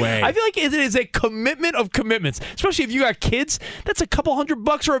movie? Way. I feel like it is a commitment of commitments, especially if you got kids. That's a couple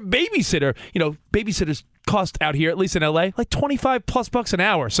 $100 for a babysitter. You know, babysitters cost out here, at least in LA, like $25+ an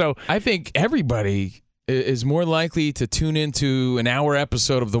hour. So I think everybody is more likely to tune into an hour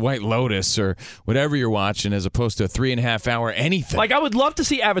episode of The White Lotus or whatever you're watching as opposed to a 3.5 hour anything. Like, I would love to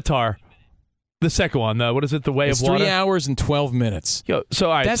see Avatar. The second one, what is it? The Way of Water? 3 hours and 12 minutes. All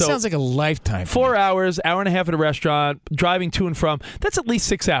right, that sounds like a lifetime. 4 hours, hour and a half at a restaurant, driving to and from. That's at least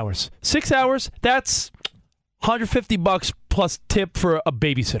 6 hours. 6 hours, that's $150 plus tip for a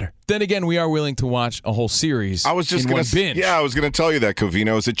babysitter. Then again, we are willing to watch a whole series. I was just going to binge. Yeah, I was going to tell you that,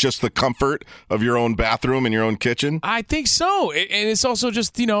 Covino. Is it just the comfort of your own bathroom and your own kitchen? I think so. And it's also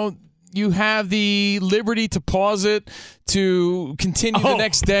just, you have the liberty to pause it, to continue the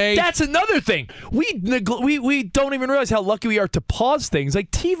next day. That's another thing. We don't even realize how lucky we are to pause things.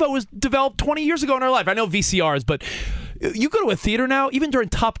 Like TiVo was developed 20 years ago in our life. I know VCRs, but you go to a theater now, even during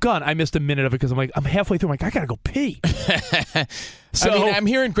Top Gun, I missed a minute of it because I'm halfway through. I'm like, I got to go pee. So, I'm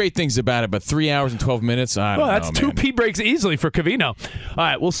hearing great things about it, but 3 hours and 12 minutes, I don't know, that's 2 pee breaks easily for Covino. All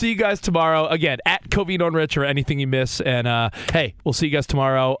right, we'll see you guys tomorrow. Again, at Covino and Rich or anything you miss. And, hey, we'll see you guys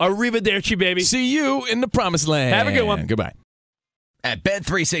tomorrow. Arrivederci, baby. See you in the promised land. Have a good one. Goodbye. At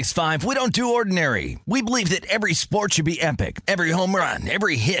Bet365, we don't do ordinary. We believe that every sport should be epic. Every home run,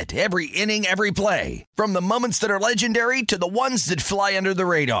 every hit, every inning, every play. From the moments that are legendary to the ones that fly under the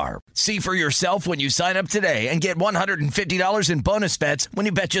radar. See for yourself when you sign up today and get $150 in bonus bets when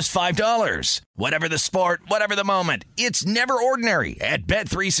you bet just $5. Whatever the sport, whatever the moment, it's never ordinary at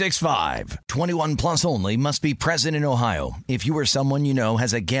Bet365. 21 plus only. Must be present in Ohio. If you or someone you know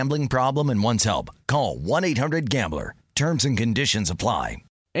has a gambling problem and wants help, call 1-800-GAMBLER. Terms and conditions apply.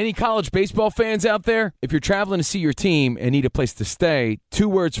 Any college baseball fans out there? If you're traveling to see your team and need a place to stay, 2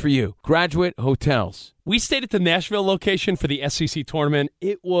 words for you: Graduate Hotels. We stayed at the Nashville location for the SEC tournament.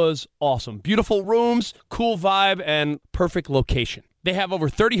 It was awesome. Beautiful rooms, cool vibe, and perfect location. They have over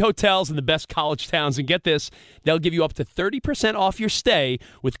 30 hotels in the best college towns, and get this, they'll give you up to 30% off your stay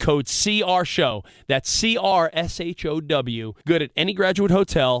with code CRSHOW. That's CRSHOW. Good at any Graduate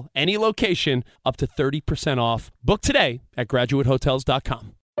Hotel, any location, up to 30% off. Book today at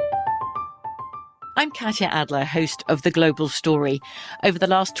graduatehotels.com. I'm Katya Adler, host of The Global Story. Over the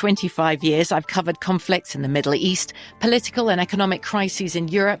last 25 years, I've covered conflicts in the Middle East, political and economic crises in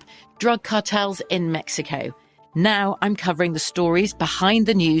Europe, drug cartels in Mexico. Now I'm covering the stories behind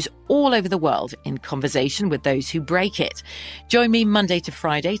the news all over the world in conversation with those who break it. Join me Monday to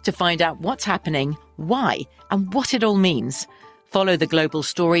Friday to find out what's happening, why, and what it all means. Follow The Global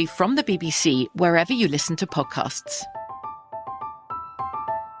Story from the BBC wherever you listen to podcasts.